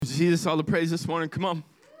Jesus all the praise this morning. Come on.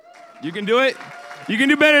 You can do it. You can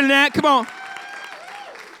do better than that. Come on.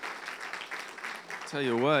 Tell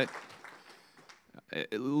you what.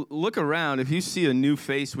 Look around. If you see a new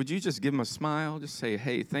face, would you just give them a smile? Just say,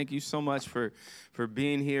 hey, thank you so much for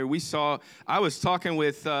being here. I was talking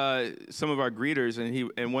with some of our greeters,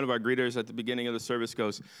 and one of our greeters at the beginning of the service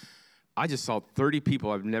goes, I just saw 30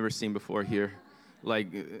 people I've never seen before here. Like,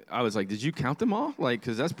 I was like, did you count them all? Like,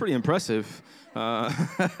 because that's pretty impressive.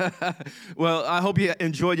 Well, I hope you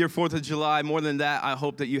enjoyed your 4th of July. More than that, I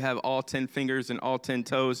hope that you have all 10 fingers and all 10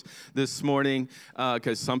 toes this morning,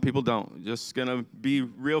 because some people don't. Just going to be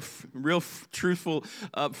real truthful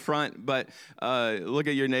up front, but look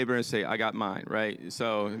at your neighbor and say, I got mine, right?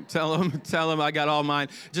 So tell them I got all mine.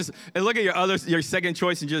 And look at your second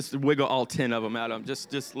choice and just wiggle all 10 of them at them.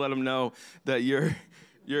 Just let them know that you're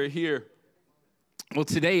here. Well,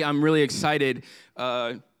 today I'm really excited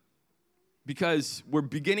because we're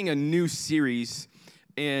beginning a new series,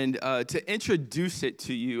 and to introduce it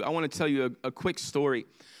to you, I want to tell you a quick story.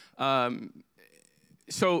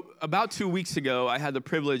 So about 2 weeks ago, I had the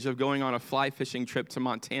privilege of going on a fly fishing trip to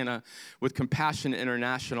Montana with Compassion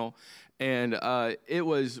International, and it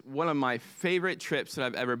was one of my favorite trips that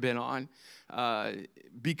I've ever been on.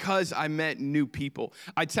 Because I met new people.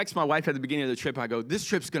 I text my wife at the beginning of the trip, and I go, this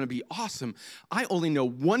trip's going to be awesome. I only know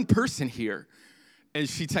one person here. And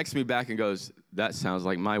she texts me back and goes, that sounds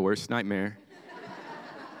like my worst nightmare.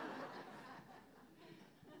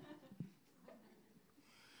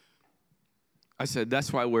 I said,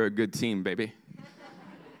 that's why we're a good team, baby.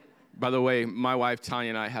 By the way, my wife, Tanya,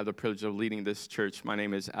 and I have the privilege of leading this church. My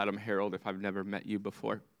name is Adam Harold, if I've never met you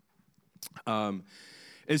before. And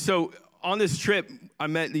so on this trip, I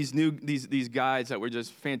met these guys that were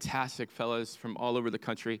just fantastic fellas from all over the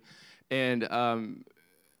country, and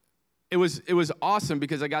it was awesome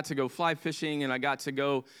because I got to go fly fishing and I got to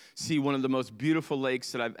go see one of the most beautiful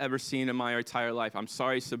lakes that I've ever seen in my entire life. I'm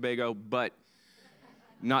sorry, Sebago, but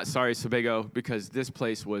not sorry, Sebago, because this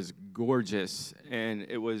place was gorgeous, and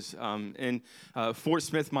it was in Fort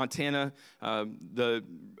Smith, Montana, the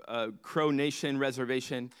Crow Nation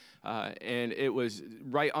Reservation. And it was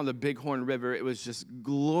right on the Bighorn River. It was just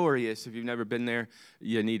glorious. If you've never been there,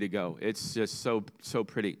 you need to go. It's just so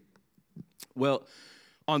pretty. Well,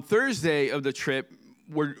 on Thursday of the trip,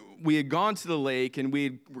 we had gone to the lake, and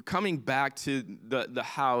we were coming back to the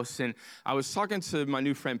house, and I was talking to my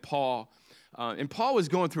new friend Paul, and Paul was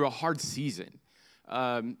going through a hard season.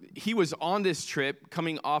 He was on this trip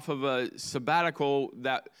coming off of a sabbatical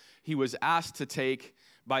that he was asked to take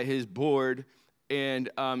by his board,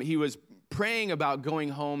 and he was praying about going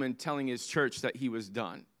home and telling his church that he was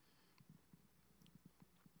done.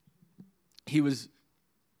 He was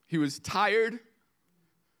tired,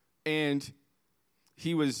 and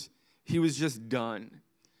he was just done.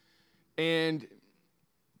 And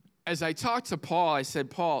as I talked to Paul, I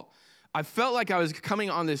said, Paul, I felt like I was coming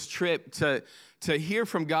on this trip to hear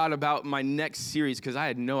from God about my next series, because I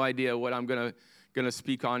had no idea what I'm gonna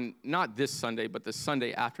speak on, not this Sunday, but the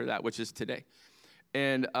Sunday after that, which is today.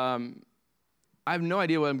 And I have no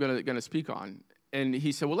idea what I'm going to speak on. And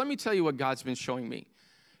he said, well, let me tell you what God's been showing me.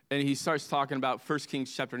 And he starts talking about 1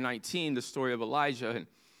 Kings chapter 19, the story of Elijah, and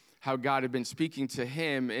how God had been speaking to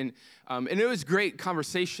him. And it was great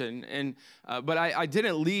conversation. And but I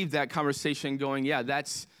didn't leave that conversation going, yeah,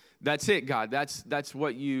 that's it, God. That's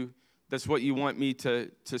what you want me to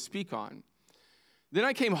speak on. Then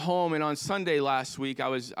I came home, and on Sunday last week, I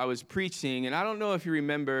was preaching, and I don't know if you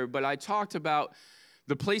remember, but I talked about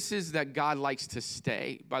the places that God likes to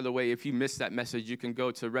stay. By the way, if you missed that message, you can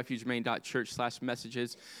go to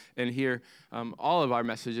refugemain.church/messages and hear all of our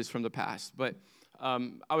messages from the past. But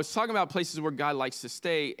I was talking about places where God likes to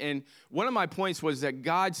stay, and one of my points was that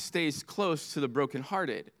God stays close to the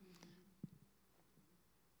brokenhearted.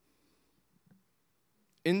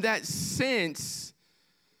 In that sense,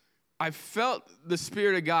 I felt the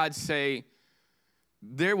Spirit of God say,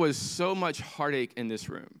 there was so much heartache in this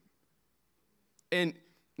room. And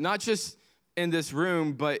not just in this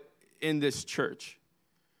room, but in this church.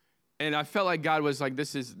 And I felt like God was like,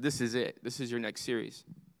 this is it. This is your next series.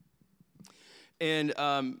 And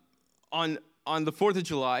on the 4th of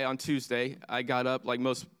July, on Tuesday, I got up like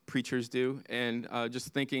most preachers do, and just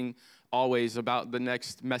thinking always about the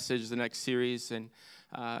next message, the next series. And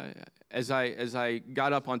as I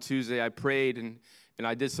got up on Tuesday, I prayed, and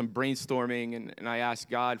I did some brainstorming, and I asked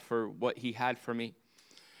God for what he had for me.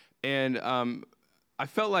 And I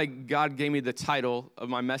felt like God gave me the title of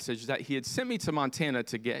my message that he had sent me to Montana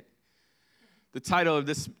to get. The title of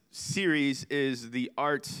this series is The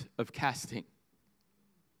Art of Casting.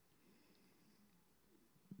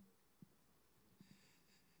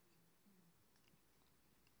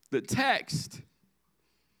 The text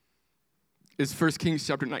is 1 Kings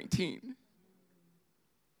chapter 19.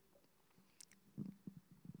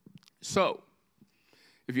 So,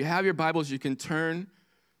 if you have your Bibles, you can turn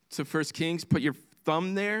to 1 Kings, put your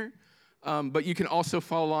thumb there, but you can also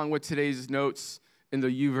follow along with today's notes in the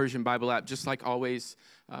YouVersion Bible app. Just like always,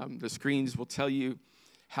 the screens will tell you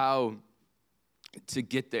how to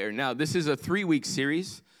get there. Now, this is a 3-week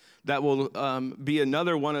series that will be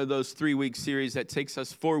another one of those 3-week series that takes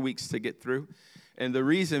us 4 weeks to get through. And the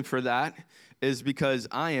reason for that is because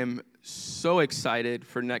I am so excited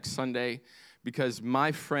for next Sunday because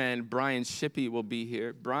my friend Brian Shippey will be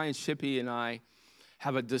here. Brian Shippey and I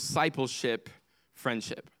have a discipleship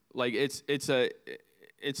friendship. Like it's a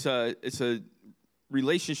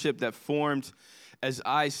relationship that formed as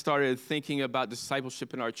I started thinking about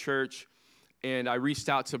discipleship in our church, and I reached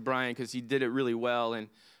out to Brian because he did it really well, and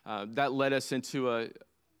that led us into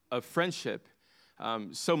a friendship,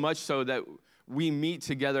 so much so that we meet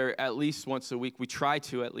together at least once a week. We try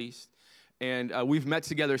to at least. And we've met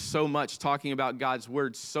together so much, talking about God's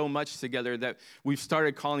word so much together that we've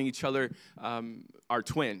started calling each other our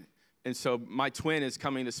twin. And so my twin is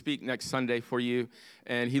coming to speak next Sunday for you.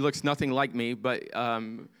 And he looks nothing like me, but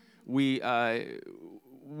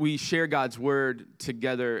we share God's word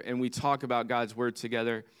together, and we talk about God's word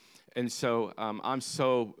together. And so I'm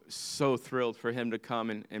so thrilled for him to come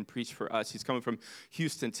and preach for us. He's coming from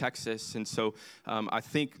Houston, Texas. And so I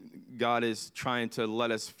think God is trying to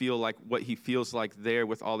let us feel like what he feels like there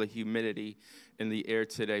with all the humidity in the air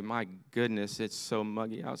today. My goodness, it's so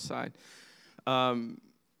muggy outside.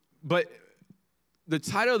 But the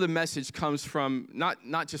title of the message comes from,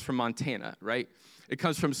 not just from Montana, right? It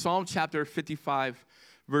comes from Psalm chapter 55,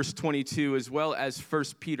 verse 22, as well as 1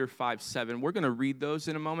 Peter 5:7. We're going to read those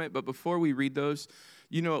in a moment, but before we read those,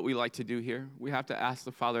 you know what we like to do here. We have to ask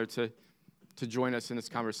the Father to join us in this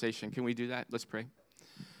conversation. Can we do that? Let's pray.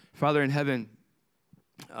 Father in heaven,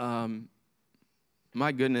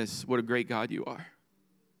 my goodness, what a great God you are.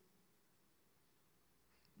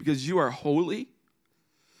 Because you are holy,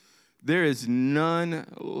 there is none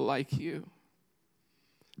like you.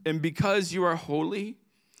 And because you are holy,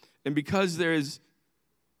 and because there is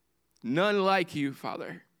none like you,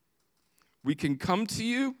 Father, we can come to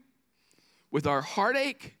you with our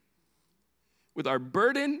heartache, with our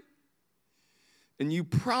burden, and you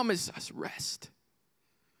promise us rest.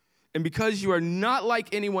 And because you are not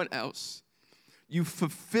like anyone else, you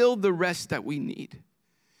fulfill the rest that we need.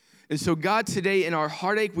 And so, God, today in our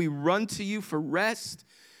heartache, we run to you for rest,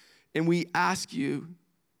 and we ask you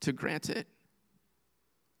to grant it.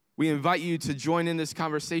 We invite you to join in this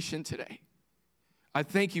conversation today. I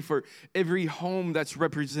thank you for every home that's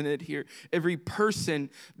represented here, every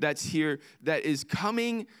person that's here that is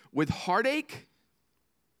coming with heartache,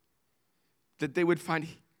 that they would find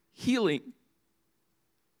healing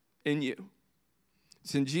in you.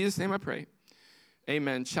 It's in Jesus' name I pray.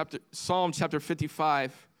 Amen. Psalm chapter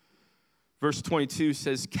 55, verse 22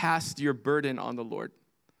 says, "Cast your burden on the Lord,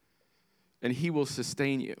 and he will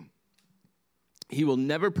sustain you. He will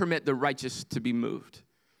never permit the righteous to be moved."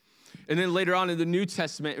 And then later on in the New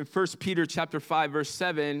Testament, in 1 Peter chapter 5, verse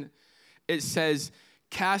 7, it says,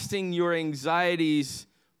 "Casting your anxieties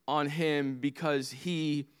on him because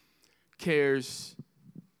he cares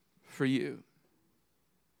for you."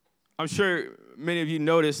 I'm sure many of you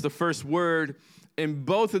noticed the first word in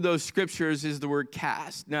both of those scriptures is the word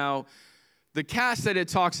cast. Now, the cast that it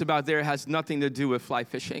talks about there has nothing to do with fly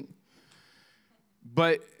fishing.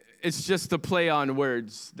 But it's just a play on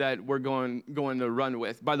words that we're going to run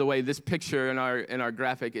with. By the way, this picture in our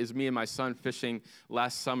graphic is me and my son fishing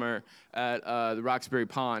last summer at the Roxbury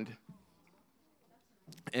Pond.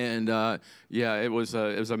 And it was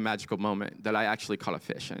a magical moment that I actually caught a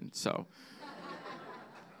fish in. So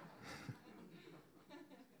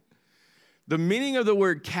the meaning of the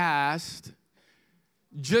word cast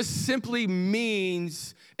just simply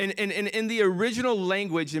means, in the original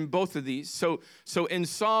language in both of these, so in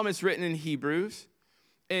Psalm it's written in Hebrews,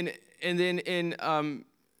 and then in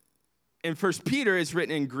 1 Peter it's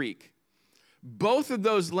written in Greek. Both of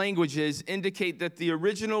those languages indicate that the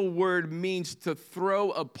original word means to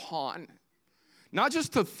throw upon. Not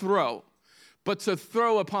just to throw, but to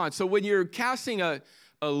throw upon. So when you're casting a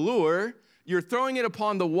lure, you're throwing it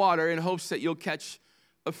upon the water in hopes that you'll catch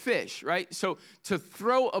a fish, right? So to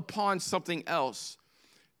throw upon something else.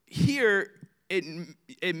 Here,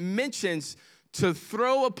 it mentions to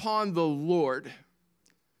throw upon the Lord.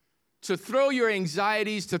 To throw your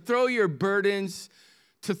anxieties, to throw your burdens,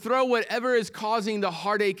 to throw whatever is causing the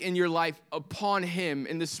heartache in your life upon him.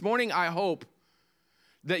 And this morning, I hope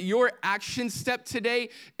that your action step today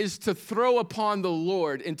is to throw upon the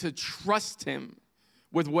Lord and to trust him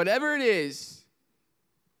with whatever it is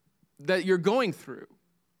that you're going through.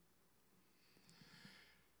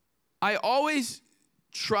 I always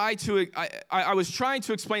try to, I was trying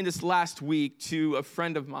to explain this last week to a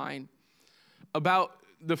friend of mine about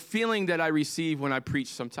the feeling that I receive when I preach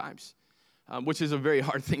sometimes, which is a very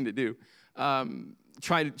hard thing to do,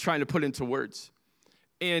 trying to put into words.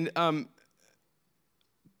 And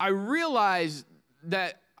I realized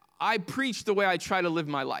that I preach the way I try to live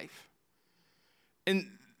my life. And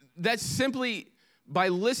that's simply by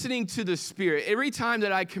listening to the Spirit. Every time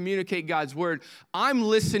that I communicate God's word, I'm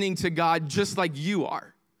listening to God just like you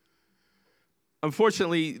are.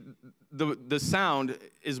 Unfortunately, the sound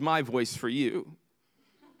is my voice for you.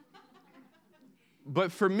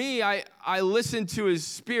 But for me, I listen to his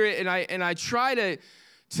Spirit, and I try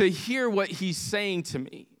to hear what he's saying to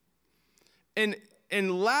me.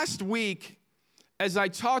 And last week, as I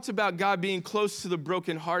talked about God being close to the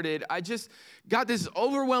brokenhearted, I just got this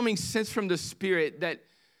overwhelming sense from the Spirit that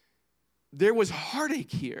there was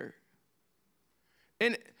heartache here.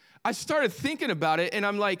 And I started thinking about it, and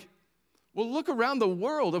I'm like, well, look around the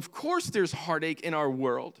world. Of course there's heartache in our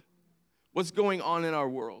world. What's going on in our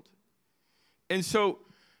world? And so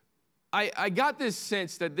I got this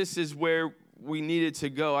sense that this is where we needed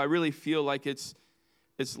to go. I really feel like it's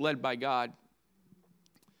led by God.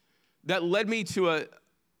 That led me to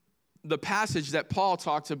the passage that Paul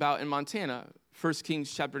talked about in Montana, 1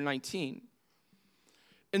 Kings chapter 19.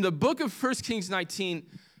 In the book of 1 Kings 19,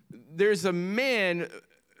 there's a man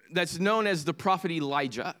that's known as the prophet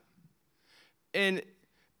Elijah. And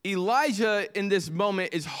Elijah, in this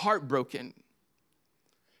moment, is heartbroken.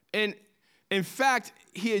 And in fact,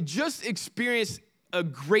 he had just experienced a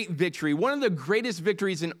great victory, one of the greatest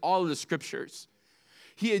victories in all of the scriptures.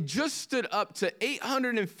 He had just stood up to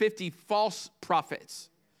 850 false prophets.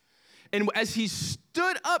 And as he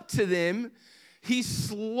stood up to them, he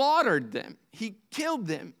slaughtered them. He killed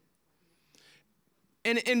them.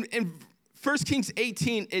 And in 1 Kings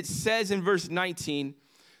 18, it says in verse 19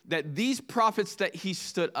 that these prophets that he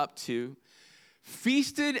stood up to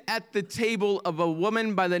feasted at the table of a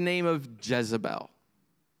woman by the name of Jezebel.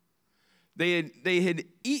 They had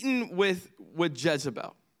eaten with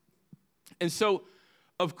Jezebel. And so,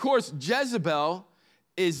 of course, Jezebel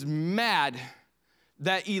is mad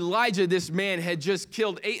that Elijah, this man, had just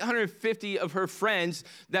killed 850 of her friends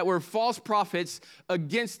that were false prophets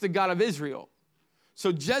against the God of Israel. So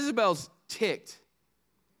Jezebel's ticked.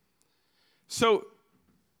 So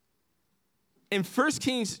in 1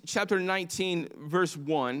 Kings chapter 19, verse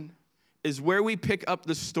 1, is where we pick up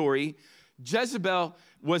the story. Jezebel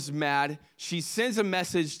was mad. She sends a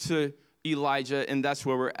message to Elijah, and that's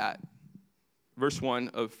where we're at. Verse 1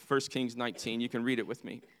 of 1 Kings 19. You can read it with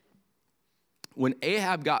me. When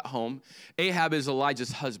Ahab got home, Ahab is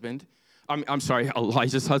Elijah's husband. I'm sorry,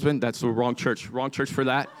 Elijah's husband? That's the wrong church. Wrong church for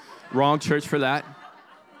that. Wrong church for that.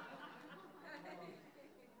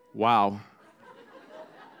 Wow.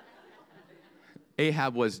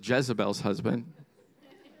 Ahab was Jezebel's husband.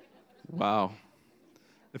 Wow.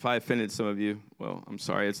 If I offended some of you, well, I'm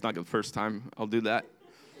sorry. It's not the first time I'll do that.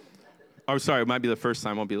 I'm sorry, it might be the first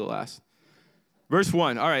time, won't be the last. Verse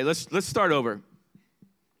 1. All right, let's start over.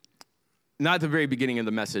 Not at the very beginning of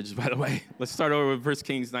the message, by the way. Let's start over with 1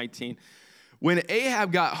 Kings 19. When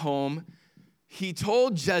Ahab got home, he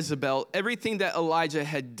told Jezebel everything that Elijah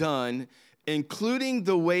had done, including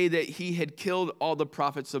the way that he had killed all the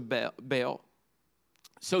prophets of Baal.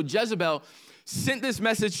 So Jezebel sent this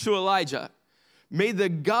message to Elijah. May the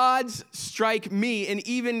gods strike me and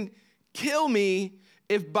even kill me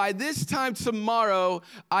if by this time tomorrow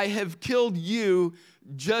I have killed you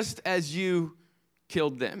just as you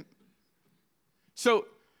killed them. So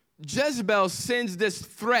Jezebel sends this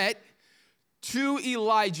threat to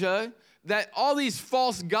Elijah that all these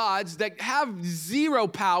false gods that have zero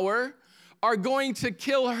power are going to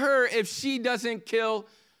kill her if she doesn't kill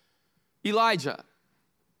Elijah.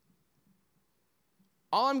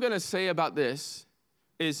 All I'm going to say about this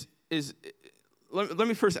is let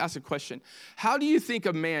me first ask a question. How do you think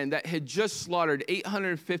a man that had just slaughtered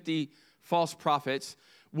 850 false prophets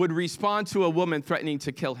would respond to a woman threatening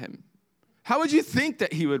to kill him? How would you think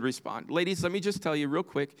that he would respond? Ladies, let me just tell you real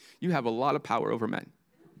quick, you have a lot of power over men.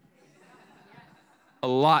 A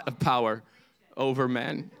lot of power over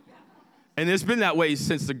men. And it's been that way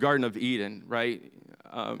since the Garden of Eden, right?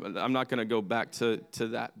 I'm not going to go back to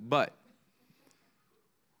that. But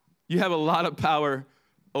you have a lot of power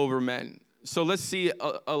over men. So let's see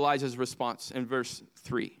Elijah's response in verse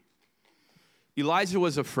 3. Elijah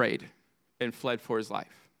was afraid and fled for his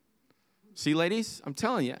life. See, ladies, I'm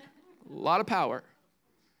telling you, a lot of power.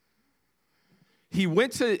 He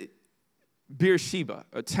went to Beersheba,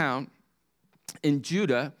 a town in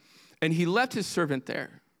Judah, and he left his servant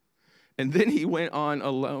there. And then he went on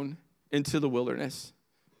alone into the wilderness,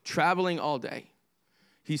 traveling all day.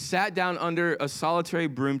 He sat down under a solitary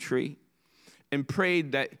broom tree and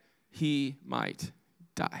prayed that he might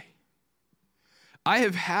die. I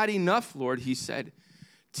have had enough, Lord, he said.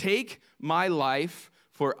 Take my life,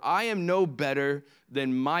 for I am no better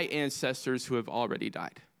than my ancestors who have already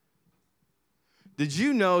died. Did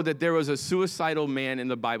you know that there was a suicidal man in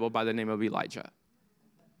the Bible by the name of Elijah?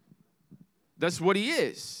 That's what he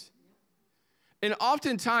is. And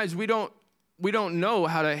oftentimes we don't know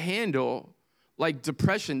how to handle like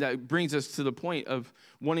depression that brings us to the point of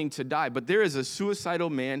wanting to die. But there is a suicidal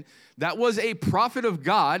man that was a prophet of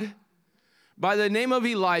God by the name of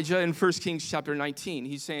Elijah in 1 Kings chapter 19.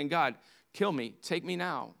 He's saying, God, kill me, take me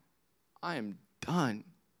now. I am done.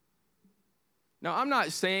 Now, I'm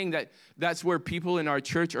not saying that that's where people in our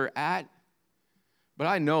church are at, but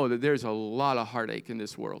I know that there's a lot of heartache in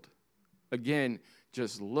this world. Again,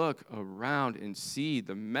 just look around and see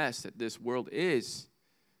the mess that this world is.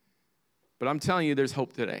 But I'm telling you, there's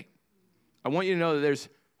hope today. I want you to know that there's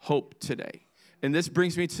hope today. And this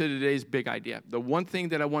brings me to today's big idea. The one thing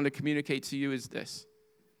that I want to communicate to you is this.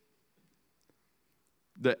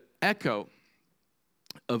 The echo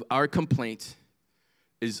of our complaint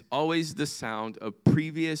is always the sound of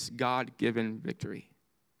previous God-given victory.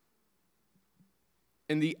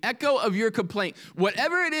 And the echo of your complaint,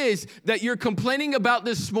 whatever it is that you're complaining about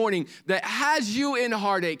this morning that has you in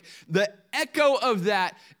heartache, the echo of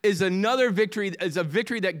that is another victory, is a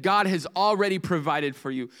victory that God has already provided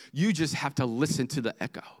for you. You just have to listen to the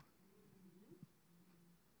echo.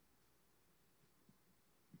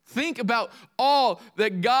 Think about all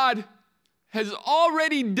that God has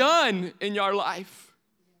already done in your life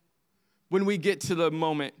when we get to the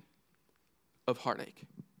moment of heartache.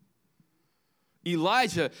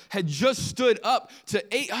 Elijah had just stood up to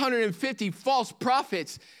 850 false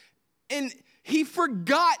prophets, and he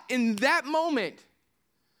forgot in that moment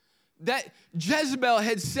that Jezebel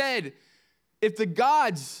had said, if the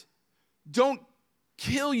gods don't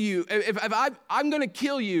kill you, if I'm going to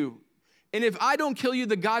kill you, and if I don't kill you,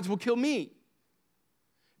 the gods will kill me.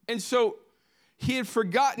 And so he had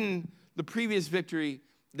forgotten the previous victory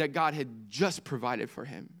that God had just provided for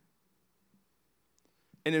him.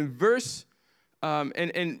 And in verse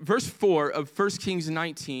 4 of 1 Kings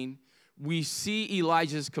 19, we see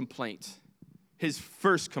Elijah's complaint, his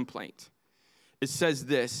first complaint. It says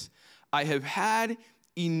this, I have had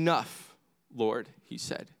enough, Lord, he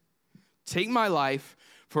said. Take my life,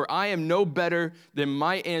 for I am no better than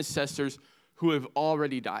my ancestors who have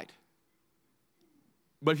already died.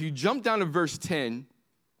 But if you jump down to verse 10,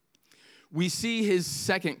 we see his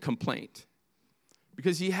second complaint.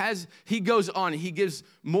 Because he goes on, he gives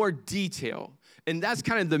more detail. And that's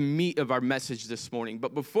kind of the meat of our message this morning.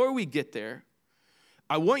 But before we get there,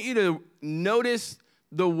 I want you to notice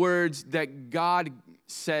the words that God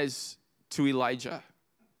says to Elijah.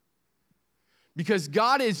 Because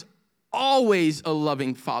God is always a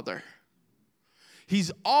loving father.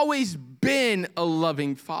 He's always been a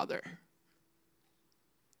loving father.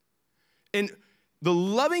 And the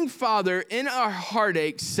loving father in our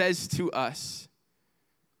heartache says to us,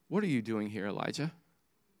 what are you doing here, Elijah?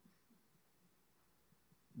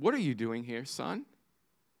 What are you doing here, son?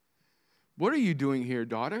 What are you doing here,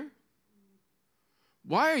 daughter?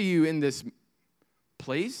 Why are you in this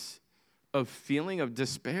place of feeling of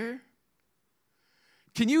despair?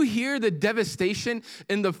 Can you hear the devastation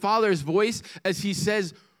in the father's voice as he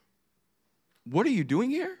says, what are you doing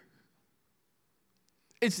here?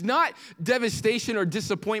 It's not devastation or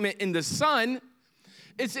disappointment in the son.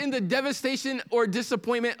 It's in the devastation or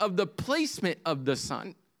disappointment of the placement of the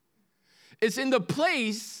son. It's in the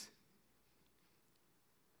place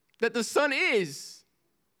that the son is.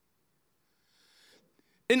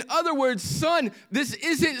 In other words, son, this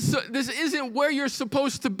isn't where you're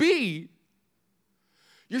supposed to be.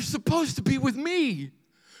 You're supposed to be with me,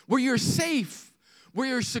 where you're safe, where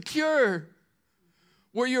you're secure,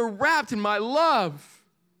 where you're wrapped in my love.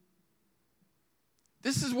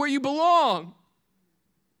 This is where you belong.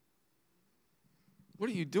 What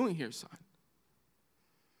are you doing here, son?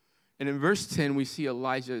 And in verse 10, we see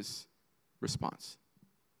Elijah's response.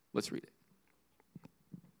 Let's read it.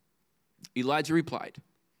 Elijah replied,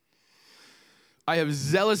 I have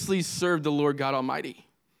zealously served the Lord God Almighty,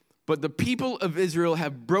 but the people of Israel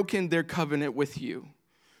have broken their covenant with you,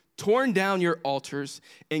 torn down your altars,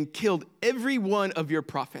 and killed every one of your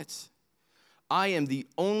prophets. I am the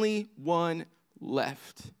only one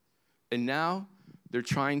left, and now they're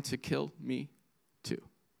trying to kill me too.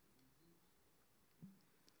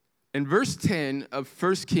 In verse 10 of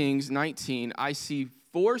 1 Kings 19, I see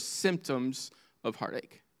 4 symptoms of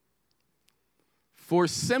heartache. 4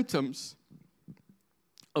 symptoms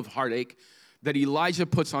of heartache that Elijah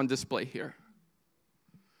puts on display here.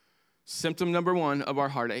 Symptom number 1 of our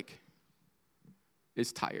heartache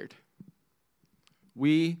is tired.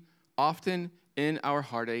 We often in our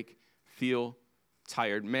heartache feel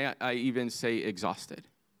tired. May I even say exhausted?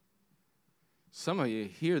 Some of you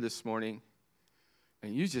here this morning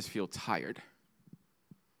and you just feel tired.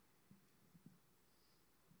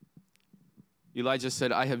 Elijah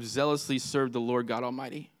said, I have zealously served the Lord God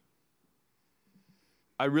Almighty.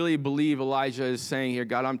 I really believe Elijah is saying here,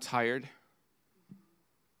 God, I'm tired.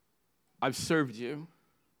 I've served you.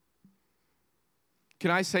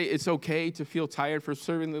 Can I say it's okay to feel tired for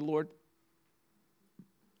serving the Lord?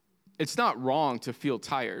 It's not wrong to feel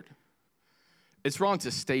tired. It's wrong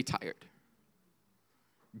to stay tired.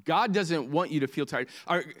 God doesn't want you to feel tired.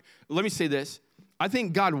 Let me say this. I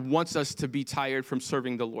think God wants us to be tired from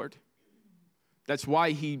serving the Lord. That's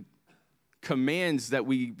why he commands that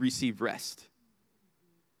we receive rest.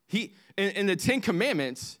 In the 10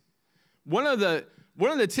 Commandments, one of the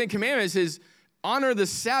 10 Commandments is honor the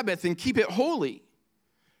Sabbath and keep it holy.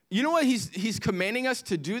 You know what he's commanding us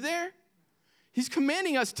to do there? He's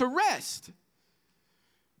commanding us to rest.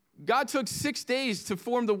 God took 6 days to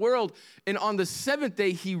form the world, and on the 7th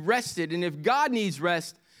day, he rested. And if God needs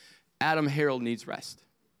rest, Adam Harold needs rest.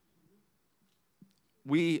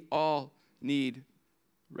 We all need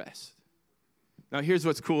rest. Now, here's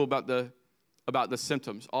what's cool about the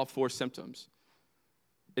symptoms, all 4 symptoms,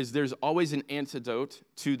 is there's always an antidote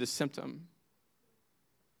to the symptom.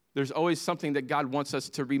 There's always something that God wants us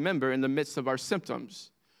to remember in the midst of our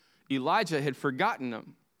symptoms. Elijah had forgotten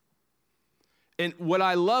them. And what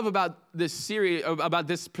I love about this series, about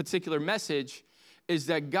this particular message, is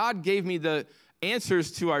that God gave me the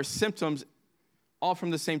answers to our symptoms all from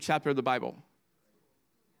the same chapter of the Bible.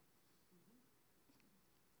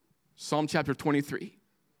 Psalm chapter 23.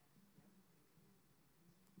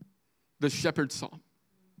 The shepherd's psalm.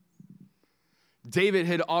 David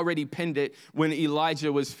had already penned it when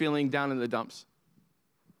Elijah was feeling down in the dumps.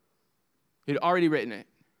 He'd already written it.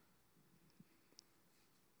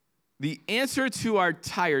 The answer to our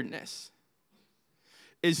tiredness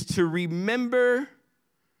is to remember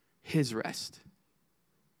his rest.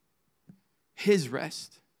 His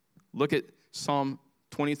rest. Look at Psalm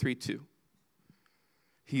 23:2.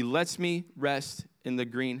 He lets me rest in the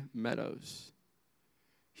green meadows.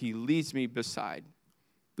 He leads me beside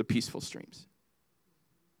the peaceful streams.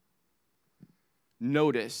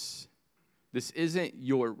 Notice, this isn't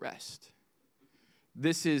your rest.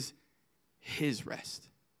 This is his rest.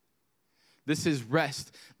 This is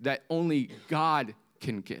rest that only God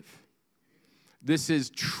can give. This is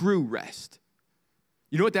true rest.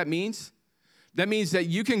 You know what that means? That means that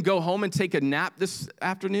you can go home and take a nap this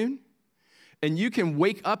afternoon, and you can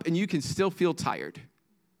wake up and you can still feel tired.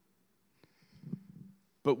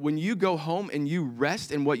 But when you go home and you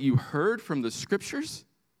rest in what you heard from the scriptures,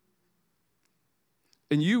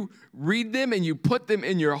 and you read them and you put them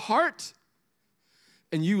in your heart,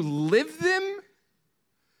 and you live them,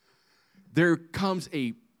 there comes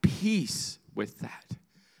a peace with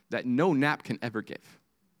that no nap can ever give.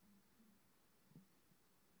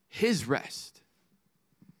 His rest.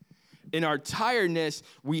 In our tiredness,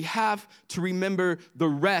 we have to remember the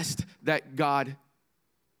rest that God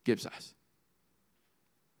gives us.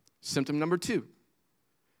 Symptom number 2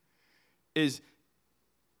 is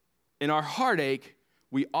in our heartache,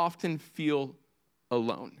 we often feel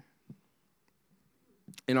alone.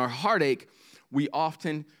 In our heartache, we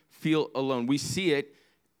often feel alone. We see it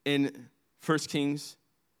in 1 Kings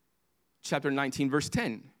chapter 19, verse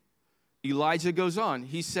 10. Elijah goes on.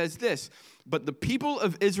 He says this, but the people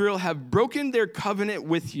of Israel have broken their covenant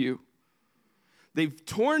with you. They've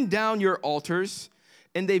torn down your altars,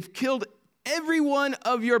 and they've killed every one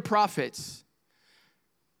of your prophets.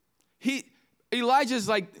 Elijah's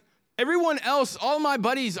like, everyone else, all my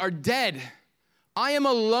buddies are dead. I am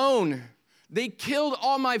alone. They killed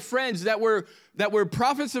all my friends that were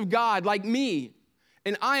prophets of God like me,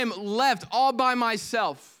 and I am left all by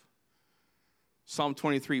myself. Psalm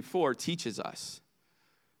 23:4 teaches us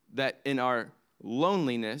that in our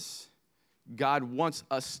loneliness, God wants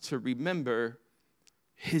us to remember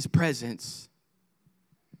his presence.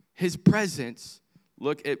 His presence.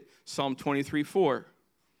 Look at Psalm 23:4.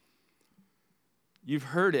 You've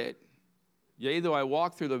heard it. Yea, though I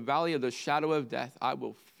walk through the valley of the shadow of death, I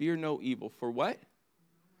will fear no evil. For what?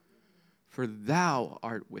 For thou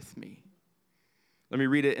art with me. Let me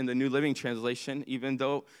read it in the New Living Translation.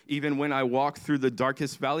 Even when I walk through the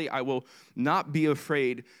darkest valley, I will not be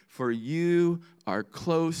afraid, for you are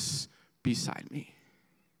close beside me.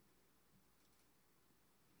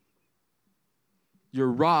 Your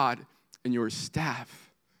rod and your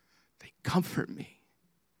staff, they comfort me.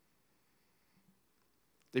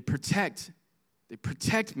 They protect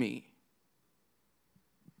me.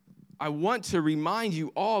 I want to remind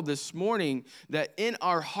you all this morning that in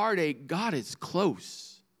our heartache, God is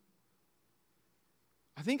close.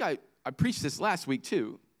 I think I preached this last week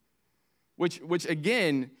too, which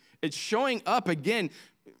again, it's showing up again,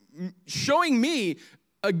 showing me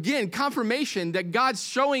again confirmation that God's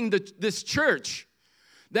showing this church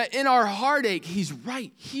that in our heartache, He's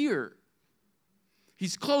right here.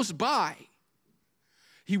 He's close by.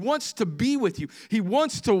 He wants to be with you. He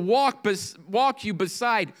wants to walk you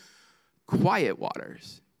beside quiet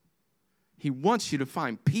waters. He wants you to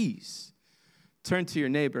find peace. Turn to your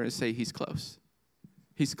neighbor and say, He's close.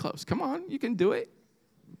 He's close. Come on, you can do it.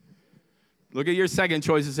 Look at your second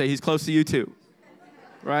choice and say, He's close to you too.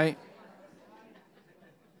 Right?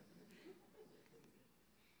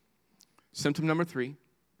 Symptom number 3.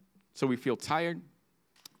 So we feel tired.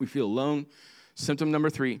 We feel alone. Symptom number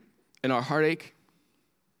 3. In our heartache,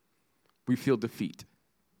 we feel defeat.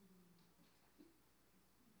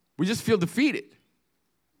 We just feel defeated.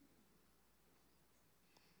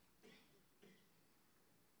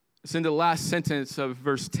 It's in the last sentence of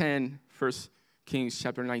verse 10, 1 Kings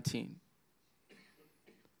chapter 19.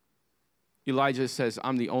 Elijah says,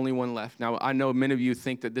 I'm the only one left. Now, I know many of you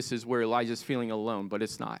think that this is where Elijah's feeling alone, but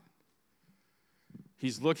it's not.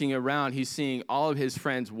 He's looking around. He's seeing all of his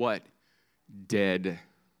friends, what? Dead.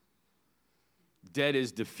 Dead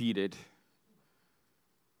is defeated.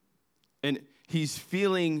 And he's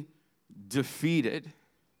feeling defeated.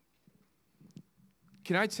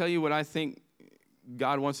 Can I tell you what I think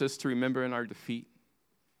God wants us to remember in our defeat?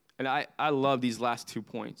 And I love these last 2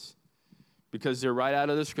 points because they're right out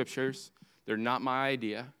of the scriptures. They're not my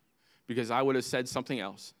idea because I would have said something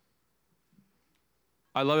else.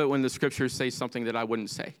 I love it when the scriptures say something that I wouldn't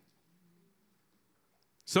say.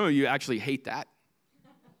 Some of you actually hate that.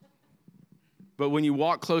 But when you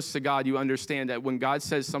walk close to God, you understand that when God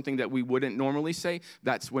says something that we wouldn't normally say,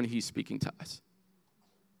 that's when He's speaking to us.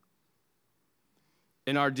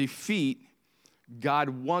 In our defeat, God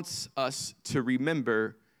wants us to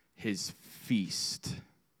remember His feast.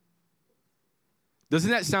 Doesn't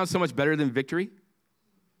that sound so much better than victory?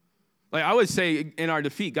 Like I would say in our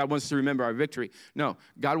defeat, God wants us to remember our victory. No,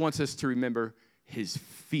 God wants us to remember His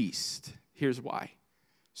feast. Here's why.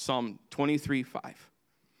 Psalm 23:5.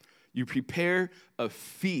 You prepare a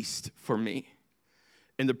feast for me.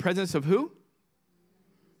 In the presence of who?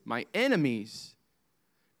 My enemies.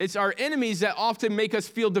 It's our enemies that often make us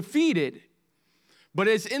feel defeated. But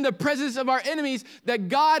it's in the presence of our enemies that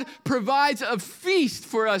God provides a feast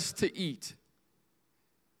for us to eat.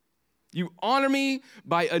 You honor me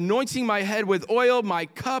by anointing my head with oil. My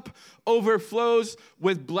cup overflows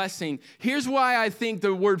with blessing. Here's why I think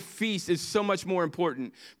the word feast is so much more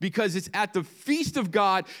important. Because it's at the feast of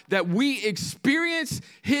God that we experience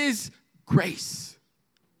His grace.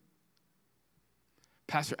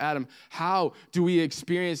 Pastor Adam, how do we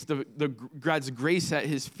experience the God's grace at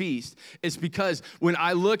His feast? It's because when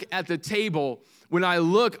I look at the table, when I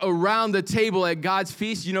look around the table at God's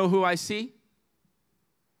feast, you know who I see?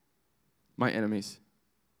 My enemies.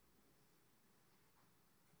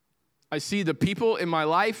 I see the people in my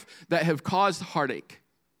life that have caused heartache.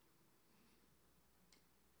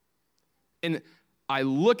 And I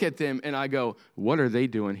look at them and I go, what are they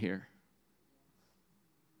doing here?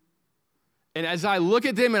 And as I look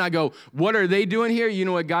at them and I go, what are they doing here? You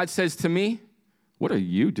know what God says to me? What are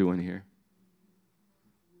you doing here?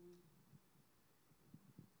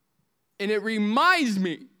 And it reminds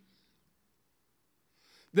me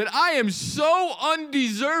that I am so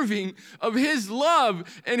undeserving of His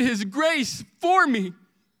love and His grace for me.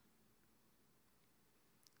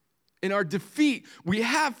 In our defeat, we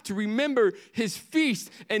have to remember His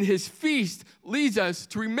feast, and His feast leads us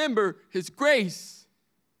to remember His grace.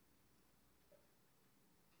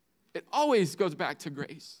 It always goes back to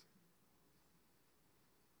grace.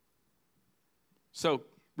 So,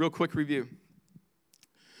 real quick review.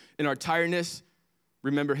 In our tiredness,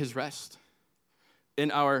 remember His rest. In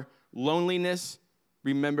our loneliness,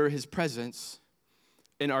 remember His presence.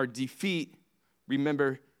 In our defeat,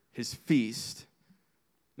 remember His feast.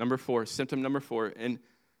 Symptom number 4, in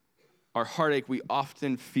our heartache, we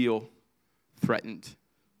often feel threatened.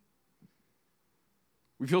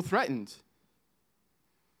 We feel threatened.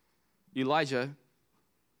 Elijah,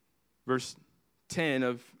 verse 10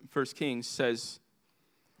 of 1 Kings says,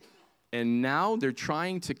 and now they're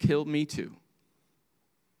trying to kill me too.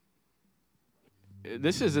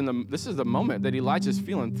 This is the moment that Elijah's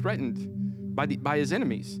feeling threatened by his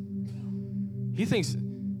enemies. He thinks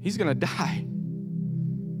he's going to die.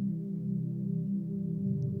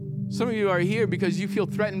 Some of you are here because you feel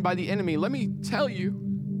threatened by the enemy. Let me tell you,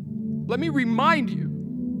 let me remind you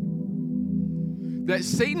that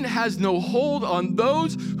Satan has no hold on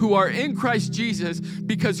those who are in Christ Jesus,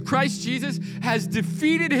 because Christ Jesus has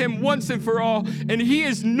defeated him once and for all, and he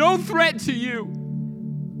is no threat to you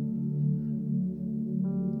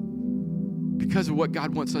because of what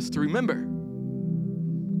God wants us to remember.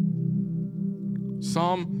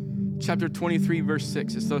 Psalm chapter 23, verse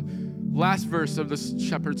 6. It's the last verse of the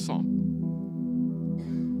shepherd's psalm.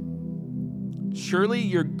 Surely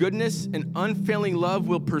your goodness and unfailing love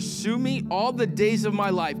will pursue me all the days of my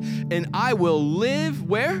life, and I will live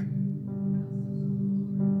where?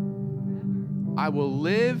 I will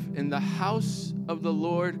live in the house of the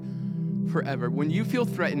Lord forever. When you feel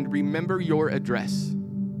threatened, remember your address.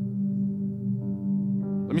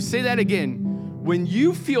 Let me say that again. When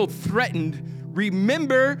you feel threatened,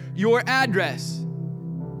 remember your address.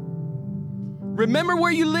 Remember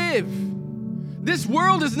where you live. This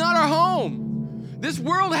world is not our home. This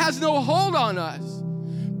world has no hold on us.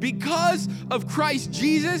 Because of Christ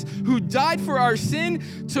Jesus, who died for our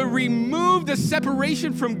sin to remove the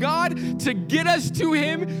separation from God, to get us to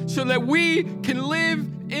him so that we can live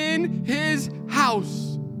in his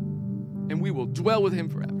house. And we will dwell with him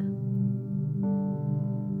forever.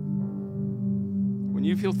 When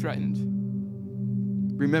you feel threatened,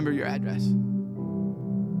 remember your address.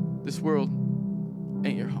 This world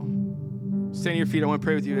ain't your home. Stand on your feet. I want to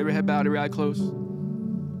pray with you. Every head bowed, every eye closed.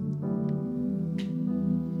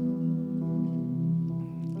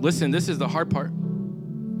 Listen, this is the hard part.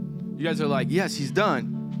 You guys are like, yes, he's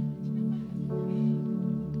done.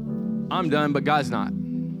 I'm done, but God's not.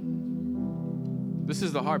 This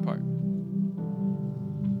is the hard part.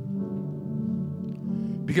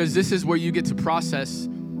 Because this is where you get to process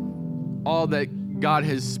all that God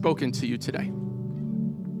has spoken to you today.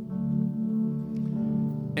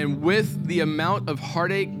 And with the amount of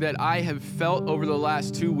heartache that I have felt over the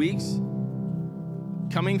last 2 weeks,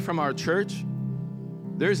 coming from our church,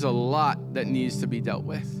 there's a lot that needs to be dealt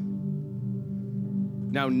with.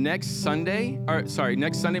 Now, next Sunday,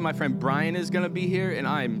 my friend Brian is going to be here, and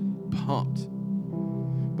I'm pumped.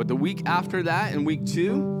 But the week after that, in week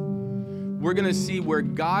 2, we're going to see where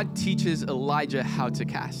God teaches Elijah how to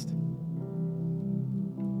cast.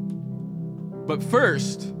 But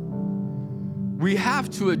first, we have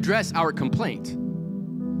to address our complaint.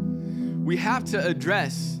 We have to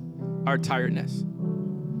address our tiredness.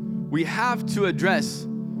 We have to address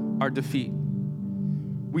our defeat.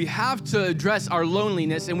 We have to address our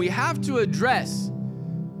loneliness, and we have to address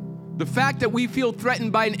the fact that we feel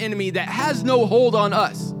threatened by an enemy that has no hold on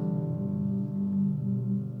us.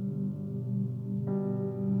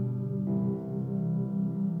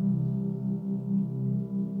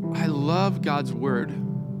 I love God's word.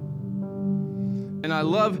 And I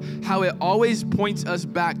love how it always points us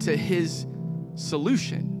back to his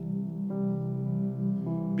solution.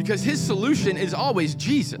 Because his solution is always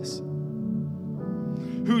Jesus,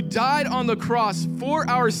 who died on the cross for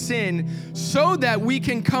our sin so that we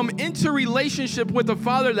can come into relationship with the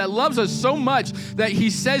Father that loves us so much that he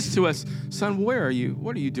says to us, son, where are you?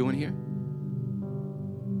 What are you doing here?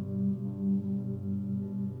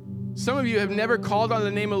 Some of you have never called on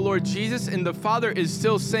the name of the Lord Jesus, and the Father is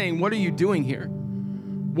still saying, what are you doing here?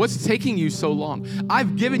 What's taking you so long?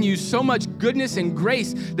 I've given you so much goodness and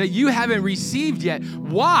grace that you haven't received yet.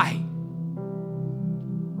 Why?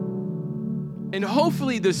 And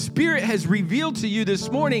hopefully the Spirit has revealed to you this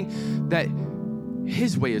morning that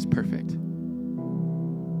his way is perfect.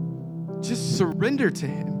 Just surrender to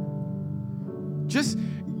him. Just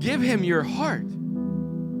give him your heart.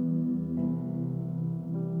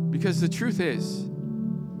 Because the truth is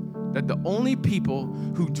that the only people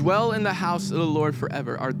who dwell in the house of the Lord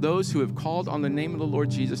forever are those who have called on the name of the Lord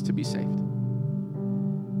Jesus to be saved.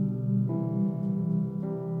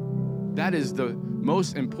 That is the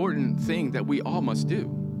most important thing that we all must do.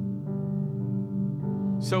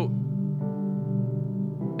 So,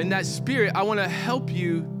 in that spirit, I want to help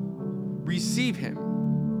you receive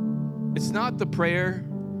him. It's not the prayer.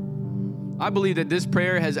 I believe that this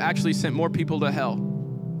prayer has actually sent more people to hell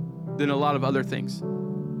than a lot of other things,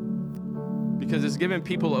 because it's given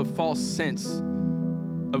people a false sense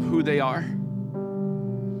of who they are.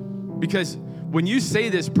 Because when you say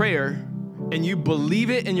this prayer and you believe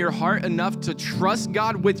it in your heart enough to trust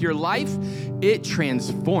God with your life, it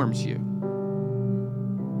transforms you.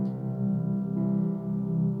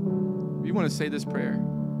 you want to say this prayer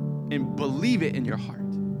and believe it in your heart,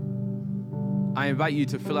 I invite you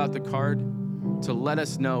to fill out the card to let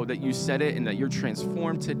us know that you said it and that you're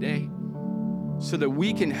transformed today so that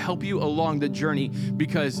we can help you along the journey.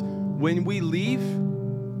 Because when we leave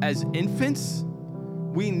as infants,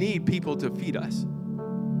 we need people to feed us.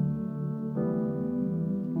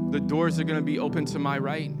 The doors are going to be open to my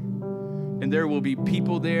right, and there will be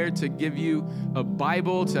people there to give you a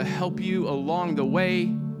Bible to help you along the way.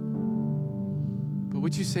 But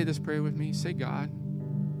would you say this prayer with me? Say, God,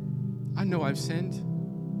 I know I've sinned.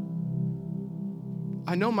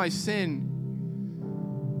 I know my sin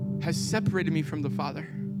has separated me from the Father.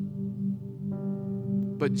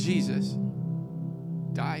 But Jesus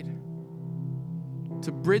died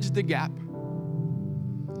to bridge the gap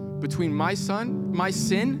between my sin,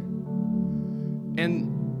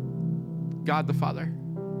 and God the Father.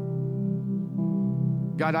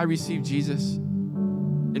 God, I receive Jesus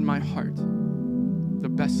in my heart the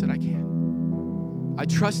best that I can. I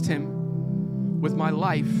trust him with my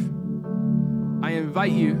life. I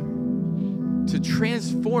invite you to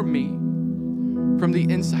transform me from the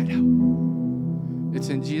inside out. It's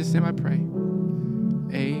in Jesus' name I pray.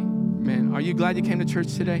 Amen. Are you glad you came to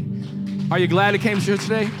church today? Are you glad you came to church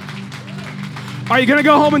today? Are you going to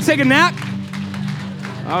go home and take a nap?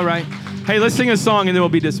 All right. Hey, let's sing a song and then we'll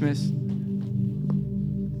be dismissed.